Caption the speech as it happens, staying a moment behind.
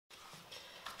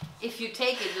if you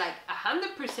take it like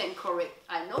 100% correct,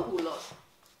 I know who lost.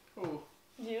 Who?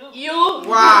 You.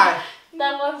 Why?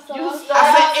 That was so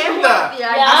I said in the.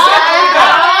 Yeah.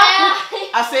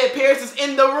 I said Paris is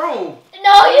in the room.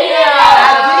 No, you didn't.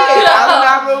 I did. I do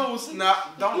not lose. No,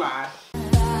 don't lie.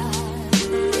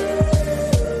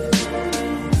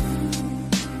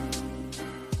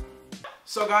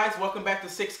 So guys, welcome back to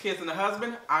Six Kids and a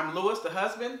Husband. I'm Louis, the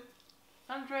husband.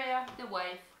 Andrea, the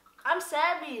wife. I'm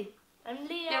Sammy. I'm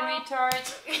Leo. The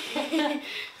retard.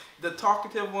 The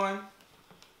talkative one.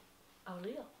 Oh,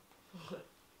 Leo.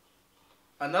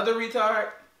 Another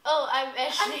retard. Oh, I'm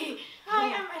Ashley.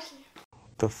 Hi, I'm Ashley.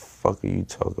 The fuck are you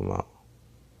talking about?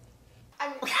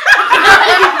 I'm And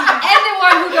the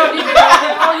one who don't even know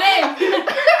their own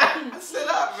name. Sit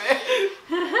up, man.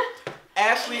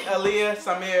 Ashley, Aaliyah,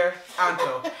 Samir,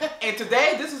 Anto. And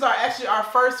today, this is actually our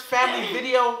first family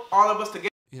video, all of us together.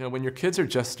 You know, when your kids are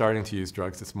just starting to use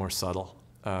drugs, it's more subtle.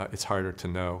 It's harder to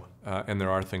know, and there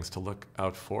are things to look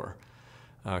out for.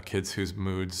 Kids whose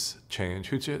moods change,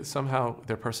 who somehow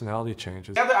their personality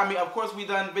changes. I mean, of course, we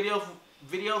done videos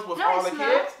with all the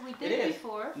kids. We did it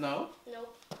before. No.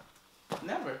 Nope.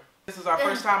 Never. This is our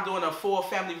first time doing a full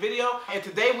family video, and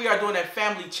today we are doing a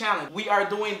family challenge. We are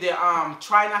doing the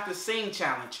try not to sing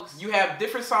challenge. You have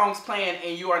different songs playing,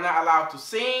 and you are not allowed to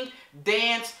sing,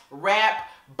 dance, rap,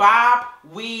 bob,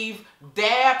 weave,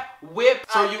 dab, whip.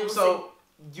 So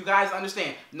you guys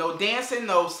understand? No dancing,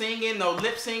 no singing, no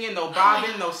lip singing, no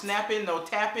bobbing, no snapping, no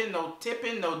tapping, no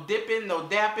tipping, no dipping, no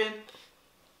dapping.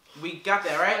 We got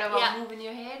that, right? What about moving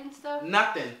your head and stuff?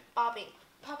 Nothing. Bobbing.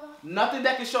 Papa. Nothing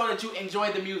that can show that you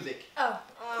enjoy the music. Oh.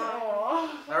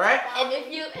 All right? And if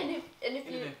you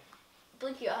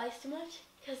blink your eyes too much,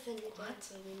 because then you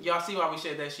dance. Y'all see why we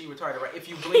said that she retarded, right? If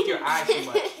you blink your eyes too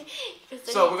much.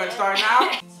 So we're gonna start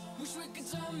now.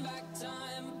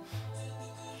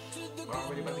 Well,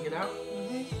 ready about to get out?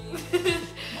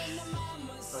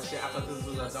 Oh shit! I thought this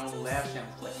was a don't laugh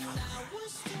challenge.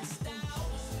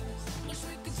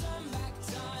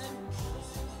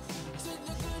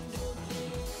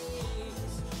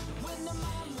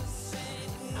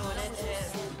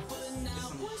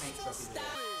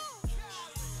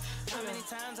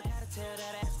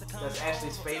 That's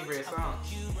Ashley's favorite song.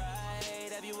 Yes.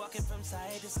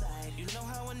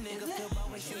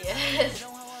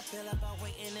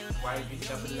 Why did you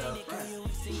think I put it up front?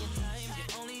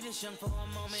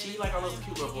 She like all those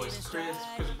cute little boys. Chris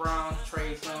Brown,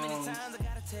 Trey Songz. I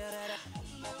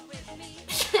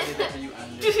did that for you,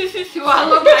 Andrea.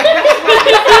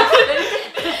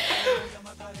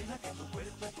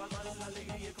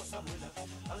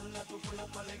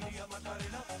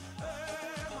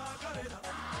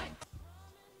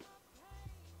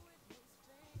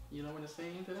 You know when to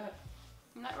sing to that?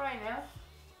 Not right now.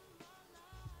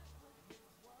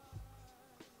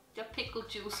 The pickle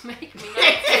juice make me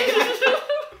not sing.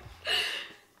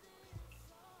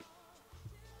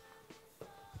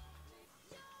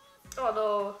 Oh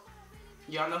no.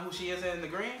 Y'all know who she is in the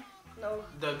green? No.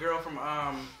 The girl from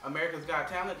America's Got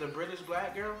Talent, the British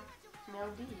black girl. Mel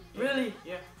B. Really?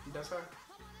 Yeah, that's her.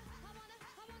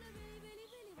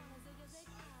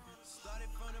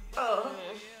 Oh.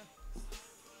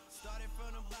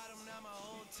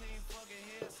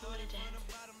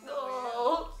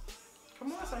 No.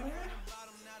 Come on, Samir.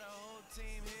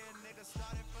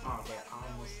 Oh, okay. I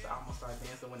almost started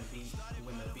dancing when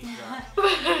the beat dropped.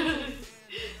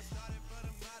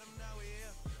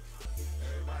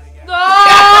 No!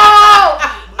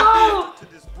 No!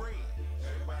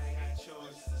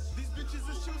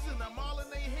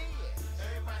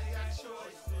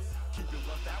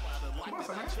 Come on,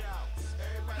 Samir.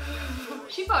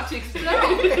 She about to explode.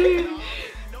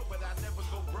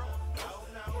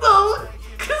 No!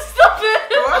 Stop it!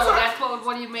 Oh, that's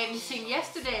what you made me sing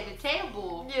yesterday, the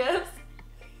table. Yes.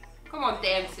 Come on,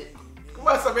 dance it. Come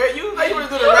on, Samir. You know you want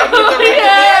to do the regular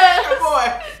Yes. dance. Come on.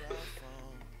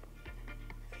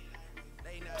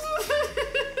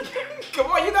 Come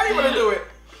on, you know you want to do it.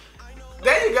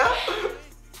 There you go.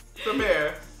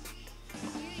 Samir.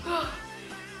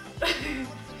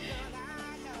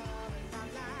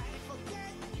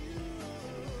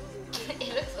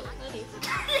 It looks so funny.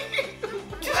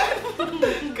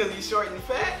 Because he's short and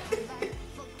fat.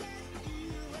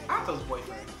 Anto's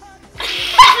boyfriend.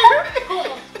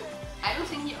 I don't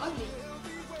think you're ugly.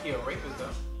 He a rapist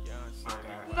though. My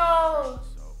God. No.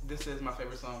 This is my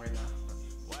favorite song right now.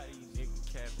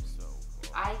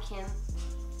 I can.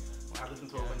 I listen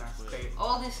to it when I stay.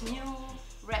 All this new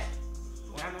rap.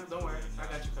 Yeah, I know. Don't worry. I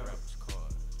got you covered.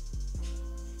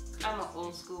 I'm an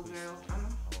old school girl. I know.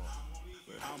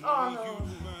 Oh no.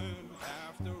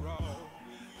 After all,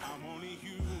 I'm only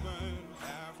human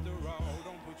after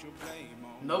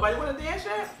Nobody want to dance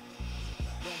yet?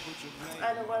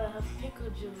 I don't want to have pickle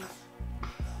juice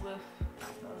with.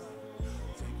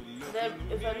 Then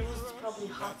if I lose, it's probably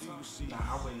hot sauce. Nah,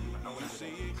 I wouldn't do that.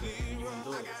 You wouldn't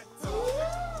do it.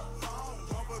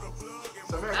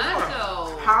 Samir, come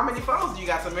on. How many phones do you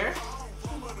got, Samir? I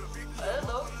don't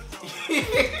know.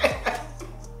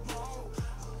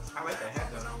 I like that hat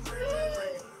though.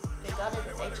 They got it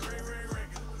in H&M.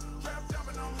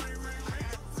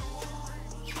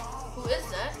 Who is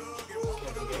that?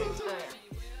 Kevin Gates. Oh, yeah.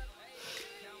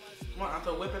 Come on,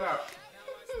 Anto, whip it out.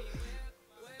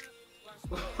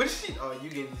 What is she? Oh, you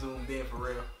getting zoomed in for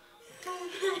real.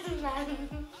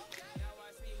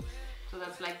 So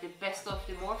that's like the best of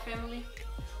the Moore family?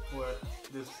 What?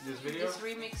 This video? This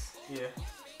remix? Yeah.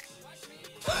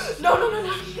 No,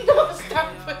 stop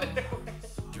putting it away.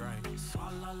 I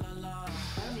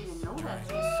don't even know that.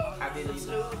 I didn't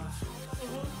even.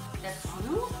 That's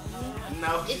new?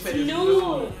 No, she It's said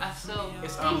new. So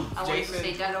It's I wanted to Jason.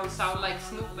 say that don't sound like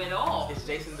Snoop at all. It's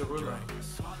Jason Derulo.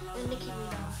 And Nicki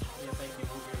Minaj. Yeah, thank you.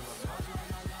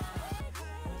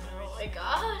 Oh my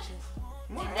god.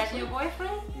 Come on, Is that your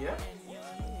boyfriend? Yeah.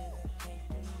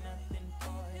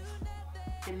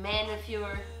 The man of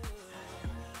your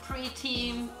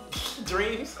pre-teen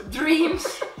Dreams. dreams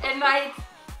at night?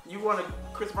 You want a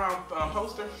Chris Brown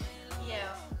poster?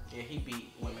 Yeah. Yeah, he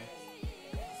beat women.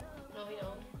 No, we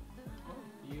don't.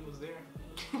 You was there.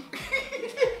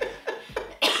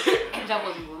 That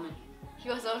was a woman. He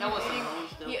was only That was beating,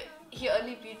 though. he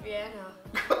only beat Rihanna.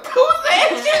 Who said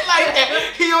shit like that?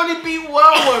 He only beat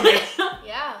one woman.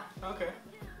 Yeah. Okay.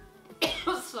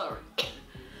 Sorry.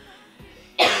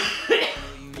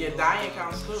 Yeah, dying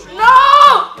counts too.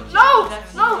 No! No!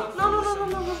 That's No! so- No! No! No!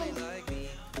 No! No!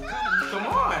 Come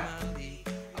on.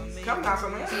 Come now,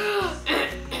 somewhere.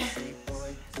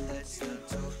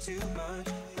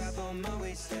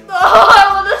 No! I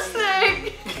wanna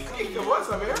sing. Come on,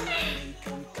 somewhere.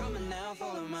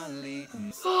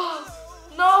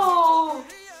 No!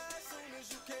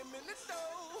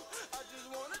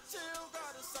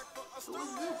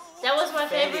 That was my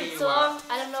favorite Fetty song.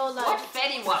 I don't know, What like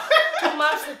Fetty Wap? 2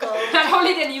 months ago. Not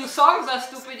only the new songs are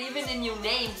stupid, even the new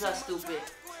names are stupid.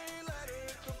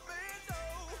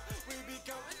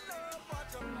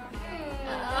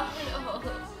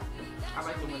 I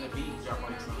like it when the beat drop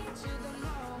on your song.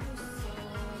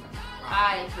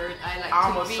 I like I to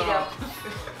almost beat sung. up.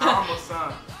 I almost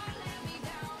sung.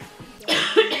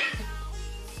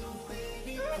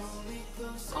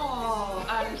 Oh,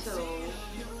 Anto.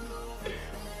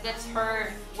 That's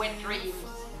her wet dreams,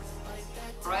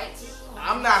 right?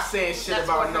 I'm not saying shit That's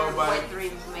about what her nobody. wet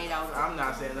dreams made out of. I'm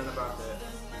not saying nothing about that.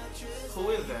 Who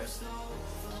is that?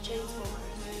 The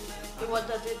Chainsmokers. The one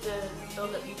that did the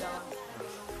Don't Let Me Down.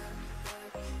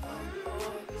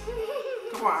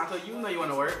 Come on, Anto, you know you want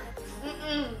to work.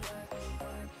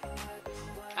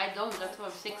 I don't. That's why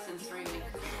I'm 6 and streaming.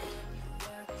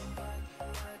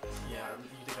 Yeah, you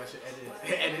think I should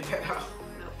edit that out?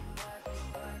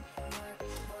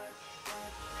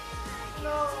 No.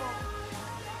 Oh,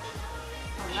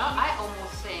 now I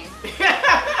almost sing,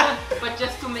 but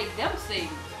just to make them sing.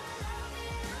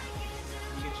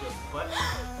 You get your butt.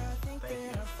 Thank you.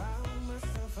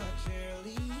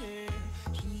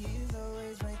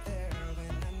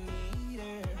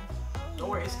 Don't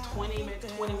worry, it's 21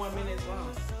 minutes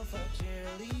long.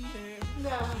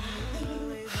 No.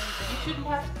 You shouldn't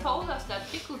have told us that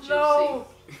pickle juice No.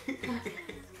 sing.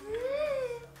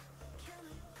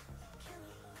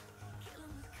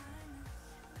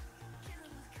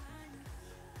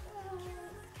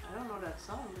 I don't know that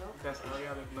song though. That's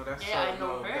Ariana. No, that's Yeah, I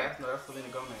know no, her. that's Selena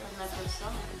Gomez. That's not her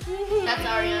song. That's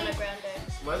Ariana Grande.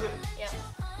 Was it? Yeah.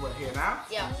 What, here now?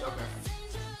 Yeah. Okay.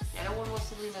 Yeah, that one was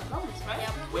Selena Gomez, right? Yep.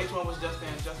 Which one was Justin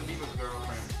Bieber's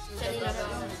girlfriend? Selena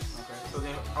Gomez. Okay. So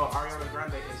then, Ariana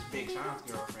Grande is Big Sean's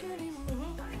girlfriend,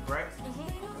 right?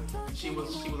 She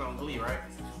was on Glee, right?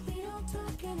 She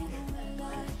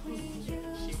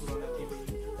was on that TV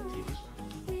show.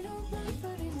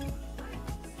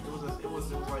 It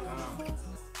was like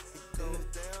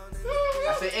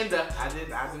I said Enda. I did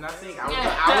not think. I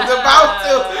was about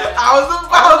to. I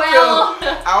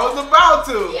was about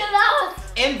to. You know.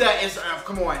 Enda is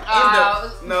come on.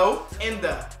 Enda. No,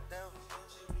 Enda.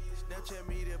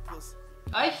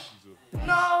 Ay.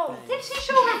 No. Did she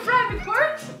show her private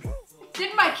parts?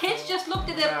 Did my kids just look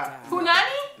at the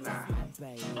punani? Nah. I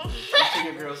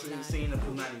think a girl seen the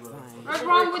punani with her. What's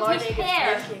wrong with his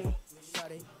hair?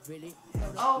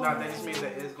 Oh. No, that just means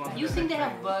that it's going to You the think next they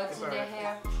have thing. bugs It's in their alright.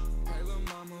 hair?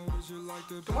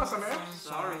 Come on, Samir.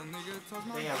 Sorry.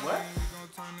 They have what?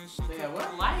 They have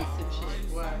what? Lice and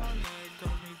shit. What?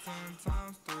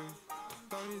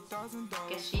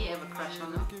 Guess she have a crush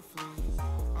on him.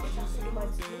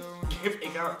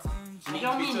 It got I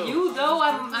don't mean you though,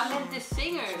 I meant the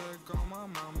singer.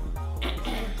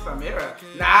 Samira.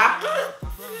 Nah.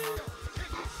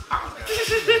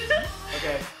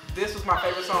 Okay, this was my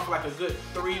favorite song for like a good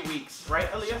 3 weeks,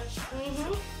 right, Aaliyah?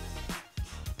 Mm-hmm.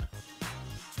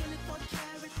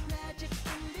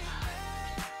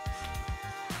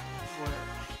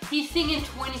 He's singing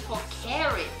 24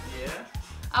 Karat. Yeah.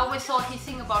 I always thought he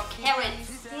sing about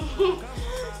carrots.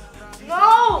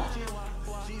 No!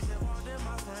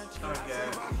 Okay.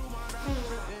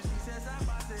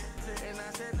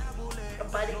 I'm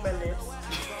biting my lips.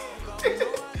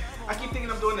 I keep thinking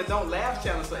I'm doing the Don't Laugh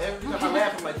challenge, so every time I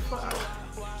laugh, I'm like, fuck.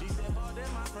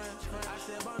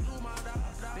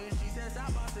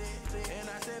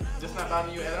 Just not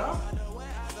bothering you at all?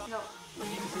 No.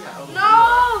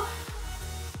 No!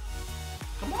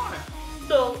 Come on.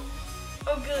 No.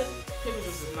 I'm good. Pickle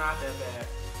juice is not that bad.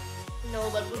 No,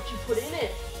 but what you put in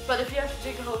it? But if you have to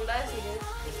drink a whole glass of it.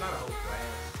 It's not a whole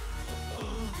glass. A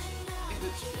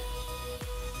good sip.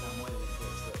 Not more than a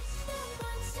good sip.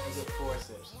 A good 4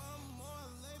 sips.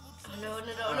 Oh no, no,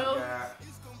 no, Oh no. God.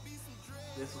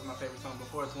 This was my favorite song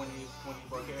before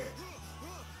 24 Carats.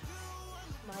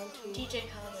 Mine too. DJ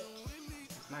Khaled.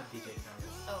 It's not DJ Khaled.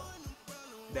 Oh.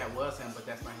 That was him, but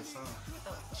that's not his song.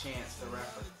 Oh. Chance the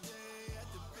rapper.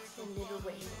 A little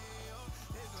way.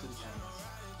 2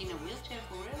 Chainz. In a wheelchair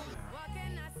for real?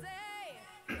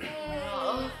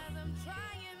 Oh.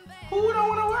 Who don't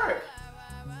want to work?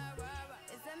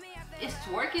 Is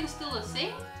twerking still a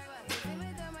thing?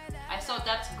 I thought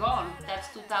that's gone. That's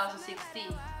 2016.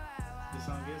 This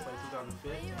song is like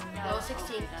 2015. No,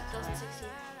 16. Okay, that's 2016.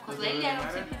 Because lately I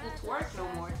don't see people twerk no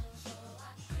more.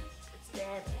 It's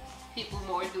dead. People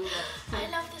more do that. I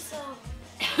love this song.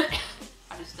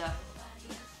 Other stuff.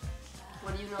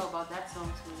 What do you know about that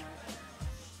song, sweetheart?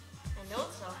 I know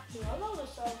the song. I know the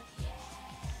song.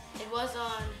 It was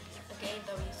on a game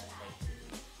that we used to play.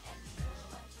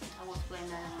 I was playing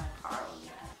that in my car all the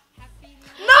time.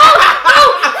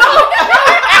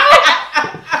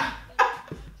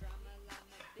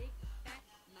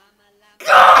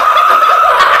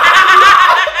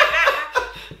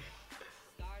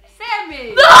 Sammy!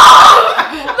 No!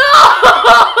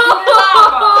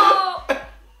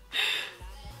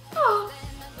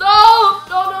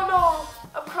 No!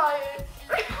 I'm crying.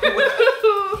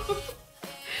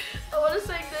 I want to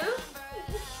sing this.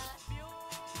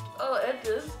 I'll end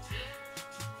this.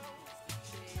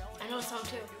 I know a song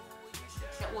too.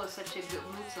 That was such a good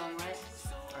mood song, right?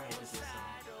 I hated this song.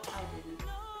 I didn't.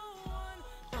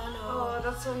 Oh no. Oh,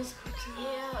 that song is good too.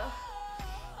 Yeah.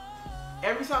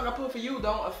 Every song I put for you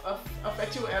don't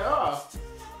affect you at all.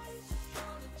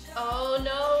 Oh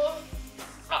no.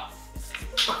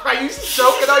 Are you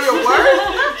choking on your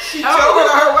words? She's choking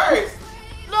on her words.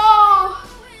 No.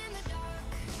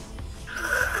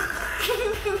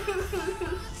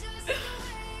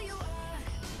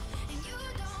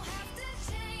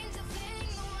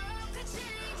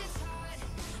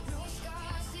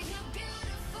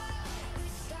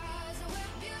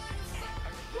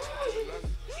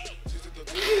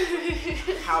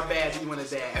 How bad do you want to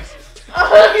dab?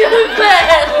 Oh, you're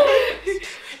bad.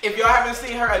 If y'all haven't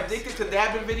seen her addicted to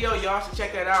dabbing video, y'all should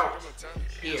check that out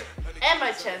here. And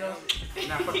my channel.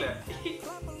 Nah, fuck that.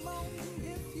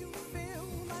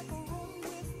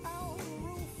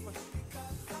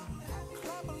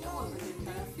 That was a good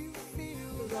time.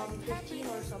 2015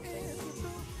 or something.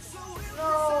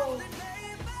 No.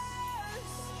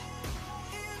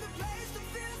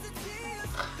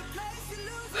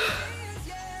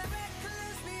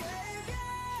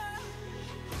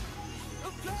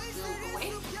 Still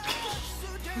awake?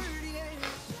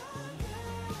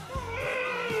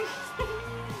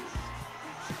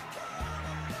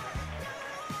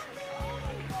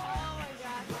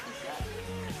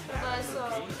 Nice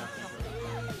song.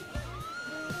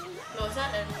 No, it's not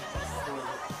Andrea.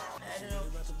 I don't know.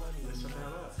 Let's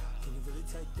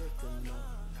check that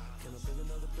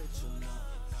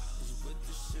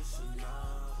out.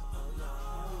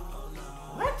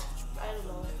 What? I don't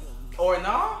know. Or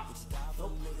no?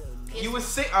 He You has, was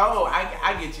sick. Oh,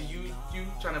 I get you. You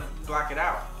trying to block it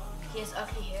out. he has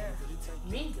ugly hair.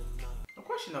 Me? Of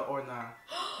course you know or not.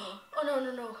 Oh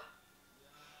no.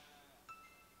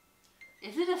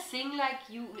 Is it a thing like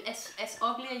you, as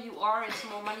uglier you are, as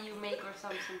more money you make or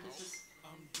something? This is.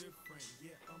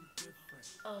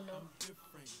 Oh no.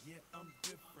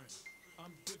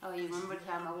 Oh, you remember the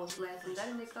time I was laughing that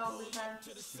in the car all the time?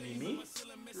 Me?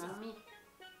 Not me.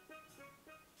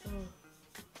 I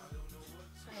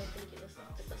don't think it was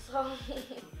the song.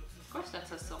 Of course,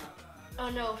 that's a song. Oh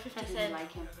no, I 50 didn't Cent.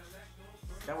 like him.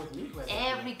 That was me.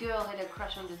 Every girl had a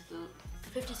crush on this dude.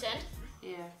 50 Cent? Yeah.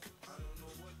 You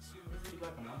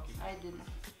like a monkey. I didn't.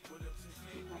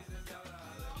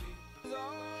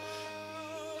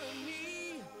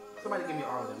 Somebody give me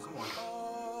all of them. Come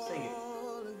on. Sing it.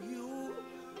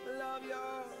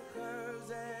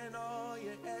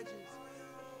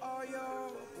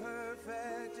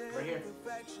 Right here.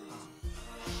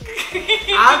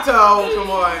 Anto,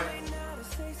 come on.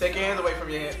 Take your hands away from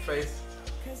your face.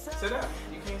 Sit up.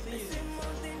 You can't see anything.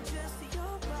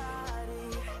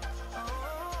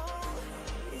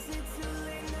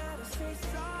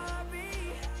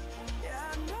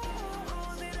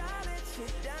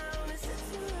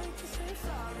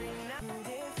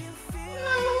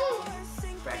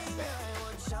 Back to back.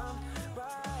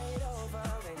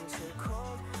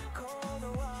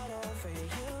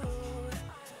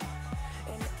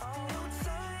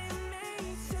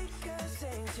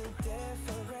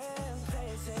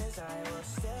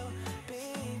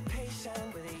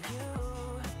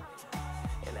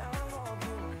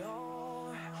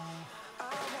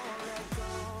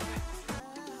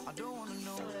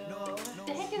 What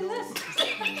the heck is this?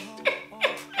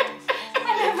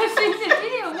 I never seen the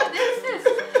video. What is this?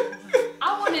 I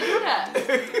want to do that.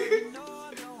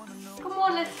 Come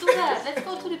on, let's do that. Let's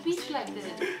go to the beach like this.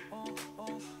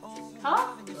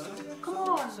 Huh? Come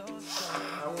on. I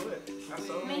would. That's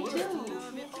so Me would. too.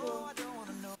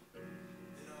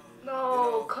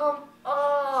 No, come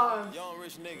on. Young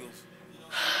rich niggas.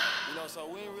 You know, so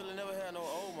we ain't really never had no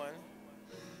old money.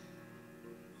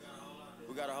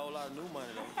 We got a whole lot of new money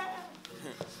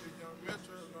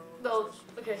though. No,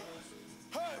 okay.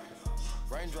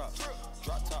 Raindrop,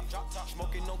 drop top,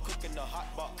 smoking, no cooking, the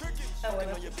hot box. Cooking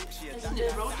on your bitch, yeah. Isn't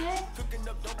it road day? Cooking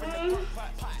up dope in the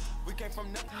pot. We came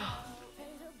from nothing.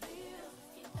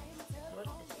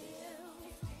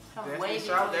 Come That's way the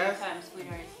before shout, your that's- time,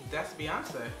 sweetheart. That's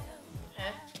Beyonce.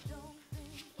 Huh?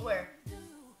 Where?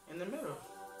 In the middle.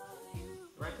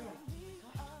 Right there.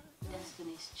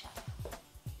 Destiny's Child.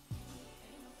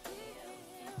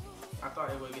 I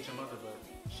thought it would get your mother, but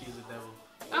she's a devil.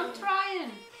 I'm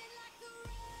trying.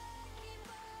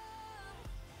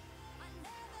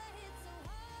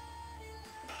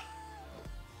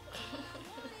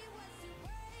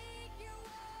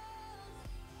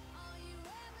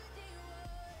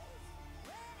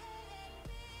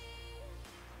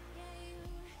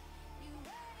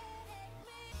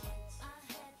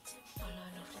 Oh no, I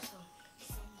know this song.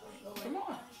 Come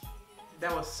on.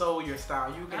 That was so your style.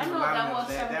 You I can know lie that on was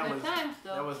that. some That good was times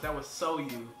though. that was so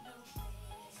you.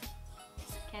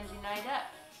 Can't deny that.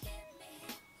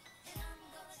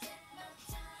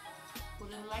 Who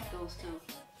didn't like those two?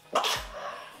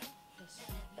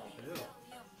 Ew.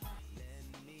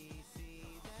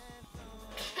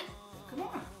 Come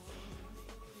on.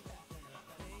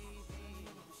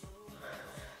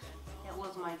 That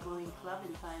was my going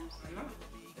clubbing times. I know.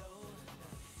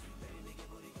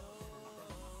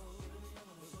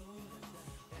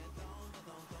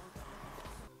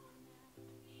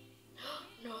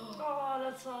 No. Oh,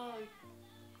 that song.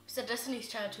 Is that Destiny's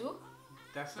Child too?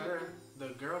 That's her, the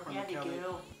girl from Yeah, the Kelly,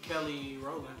 girl. Kelly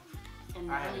Rowland.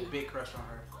 And I had a Nelly. big crush on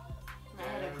her. I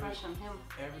had a crush on him.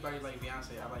 Everybody like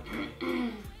Beyonce. I like Kelly.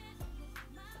 You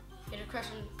had a crush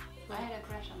on. I had a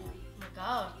crush on him. Oh my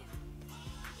god.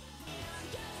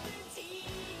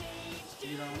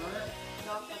 You don't know that?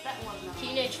 No, but that was not.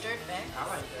 Teenage Dirtbag. I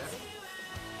like that.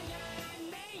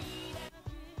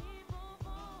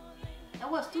 That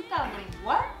was 2000.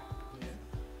 What? Yeah.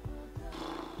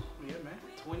 Yeah, man.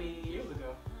 20 years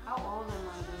ago. How old am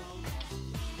I though?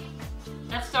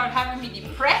 That started having me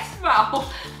depressed now.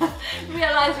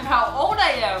 Realizing how old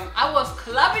I am. I was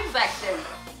clubbing back then.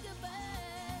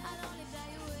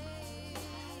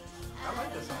 I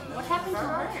like this song. What happened to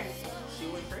her? She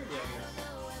went crazy, I guess.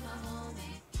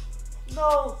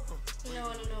 No.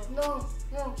 No, no, no.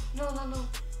 No, no, no, no, no.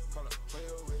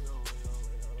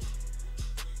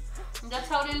 That's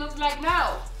how they look like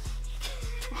now.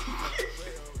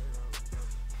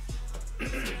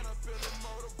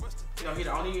 You know, he's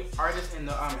the only artist in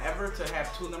the ever to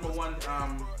have two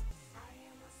 #1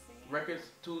 records,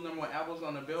 two #1 albums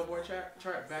on the Billboard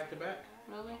chart back to back.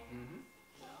 Really?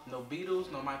 No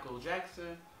Beatles, no Michael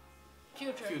Jackson.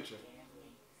 Future. Future.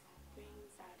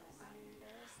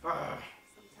 Ah,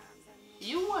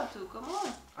 You want to? Come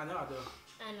on. I know I do.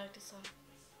 I like this song.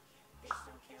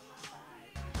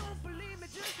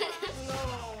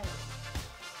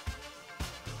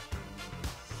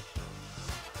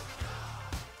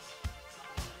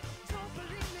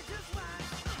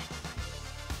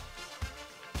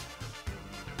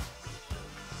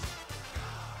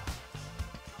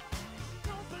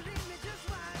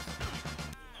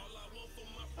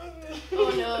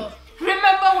 Oh no.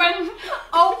 Remember when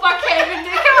Opa came in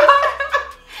the car?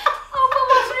 Opa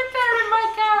was repairing my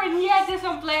car and he had this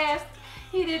on blast.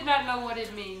 He did not know what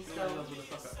it means, so.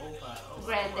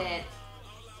 Granddad.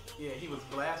 Yeah, he was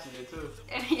blasting it too.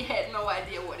 And he had no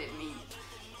idea what it means.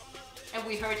 And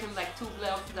we heard him like 2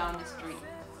 blocks down the street.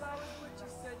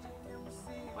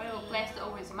 Why do plaster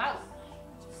over his mouth?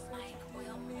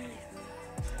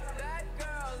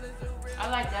 I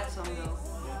like that song though.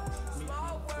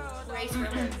 Race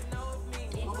River.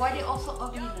 But why they also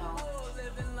ugly now?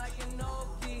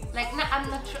 Like, nah, I'm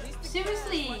not sure.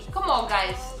 Seriously, come on,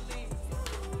 guys.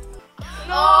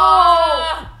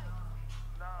 No!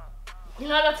 You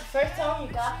know that's the first time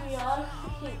you got me on.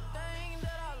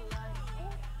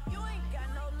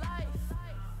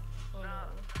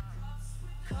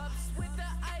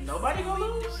 Nobody gonna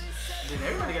lose? Then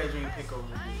everybody gotta drink pickle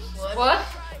juice. What?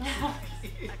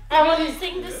 I want to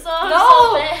sing the song No!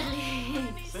 so badly.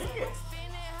 Sing it.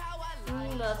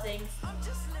 Nothing.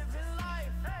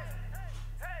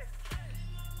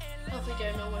 Hopefully there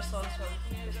are no more songs from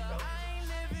this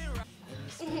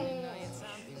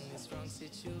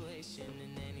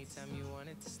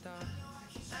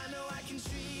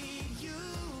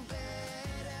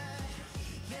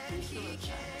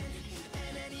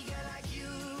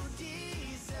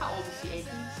How old is he? 18?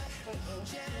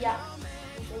 Yeah.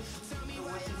 So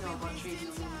what's he know about trees and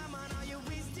women?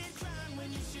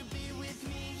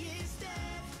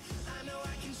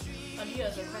 Andrea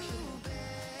is a question.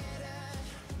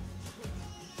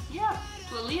 Yeah,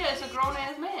 Aaliyah is a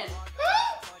grown-ass man.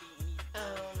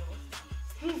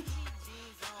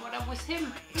 What up with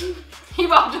him? He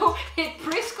about to hit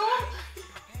preschool?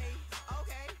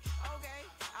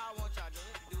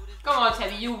 Come on,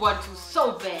 Tabby, you want to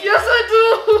so bad. Yes, I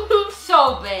do.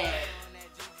 So bad.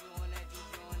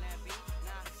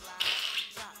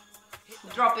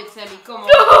 Drop it, Sammy. Come on.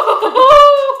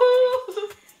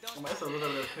 It's a little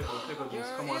bit of pickle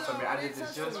juice. Come on, Sammy. I did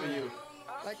this just for you.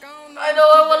 I know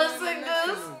I want to sing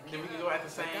this. Then we can go at the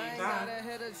same time.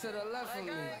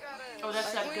 Oh,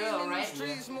 that's that girl, right?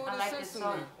 Yeah. I like this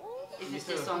song. Is this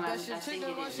the song I think it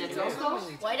is? That's It is. also?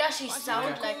 Why does she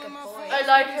sound like a boy? I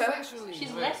like her.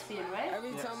 She's lesbian, right?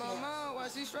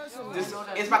 This,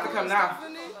 it's about to come now.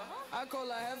 Go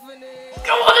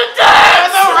on and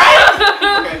dance!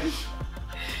 Okay.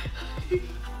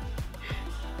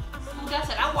 Who does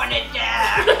it? I want it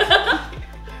there.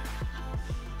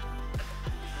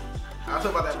 I'll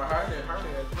talk about that, but hard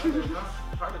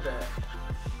to that.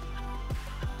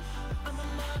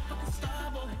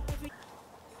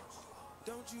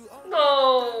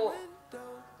 No.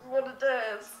 What a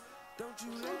dance. Don't do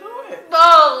it.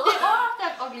 No. They all have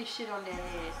that ugly shit on their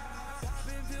head.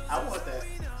 I want that.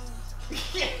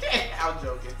 I'm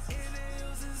joking.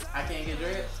 I can't get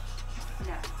dread.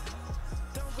 No.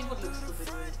 He would look stupid with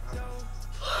it.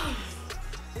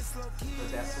 But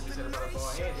that's what we said about a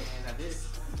bald head, and I did.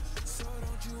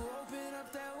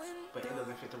 But it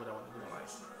doesn't fit to what I want to do in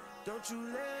life.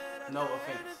 No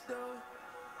offense.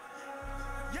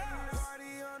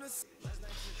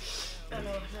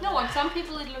 No, on some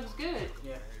people it looks good.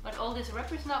 Yeah. But all these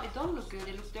rappers now, it don't look good.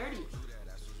 It looks dirty.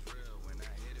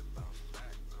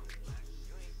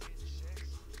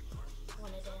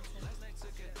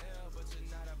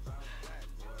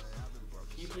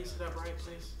 Can you please sit up right,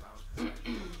 please?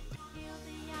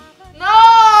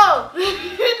 No!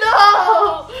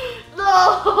 No!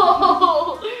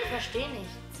 No! Ich verstehe nicht.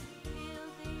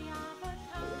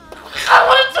 I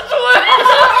wanted to do it!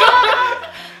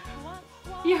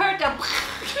 You heard the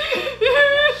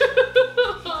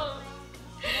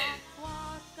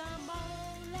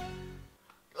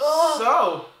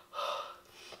So,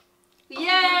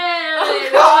 yeah,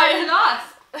 I lost.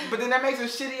 but then that makes a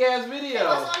shitty ass video. There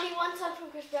was only one song from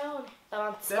Chris Brown.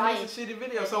 That makes a shitty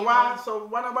video. So why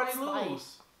nobody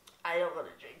lose? I don't want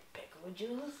to drink pickle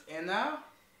juice. And now?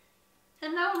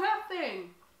 And now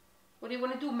nothing. What do you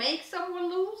want to do? Make someone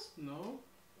lose? No.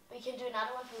 We can do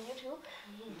another one from YouTube.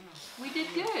 We did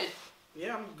good.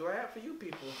 Yeah, I'm glad for you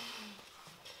people.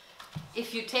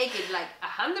 If you take it like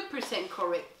 100%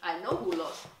 correct, I know who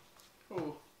lost.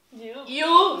 Who? You.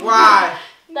 Why?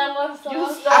 That one song. You I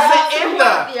said in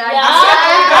the. Yeah.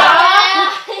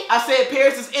 I said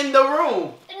Paris is in the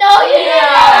room. No, you didn't.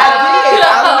 I did.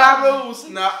 I did not lose.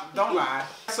 No, don't lie.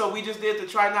 So we just did the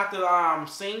try not to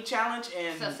sing challenge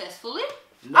and Successfully.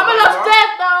 I'm a little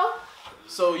dead though.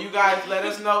 So you guys let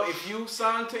us know if you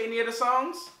sung to any of the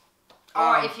songs.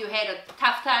 Or if you had a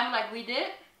tough time like we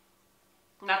did.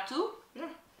 Not to. Yeah.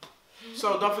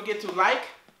 So don't forget to like,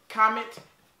 comment.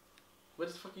 What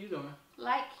the fuck are you doing?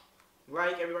 Like.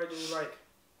 Like, everybody do like.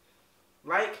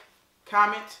 Like,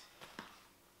 comment.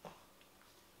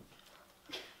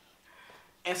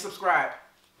 and subscribe.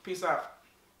 Peace out.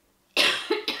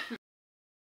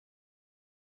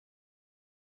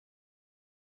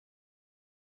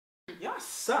 Y'all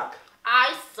suck.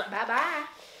 I suck. Bye-bye.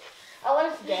 I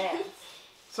wanted to dance.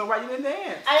 So why you didn't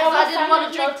dance? I didn't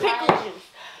want to drink pickle juice.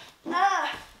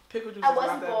 Pickle juice I is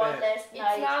wasn't not born that bad. last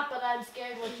night. It's not, but I'm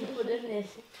scared what you put in this.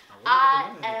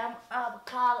 I am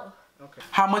avocado. Okay.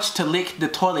 How much to lick the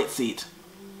toilet seat?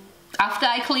 After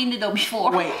I cleaned it or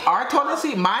before? Wait, our toilet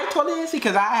seat? My toilet seat?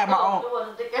 Because I have my own. The one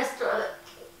at the guest toilet.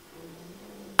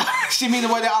 She mean the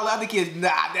one that all the other kids.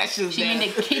 Nah, that's just. She mean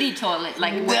the kitty toilet,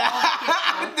 like. Nah.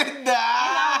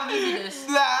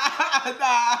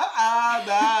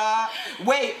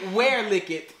 Wait, where lick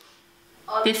it?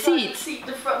 On the front seat.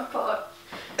 The front part.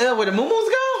 Where the moo-moos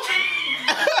go?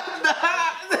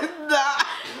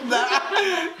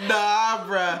 Nah,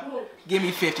 bruh. Give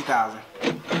me 50,000.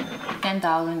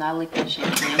 10,000, I lick that shit.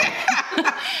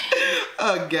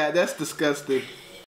 Oh God, that's disgusting.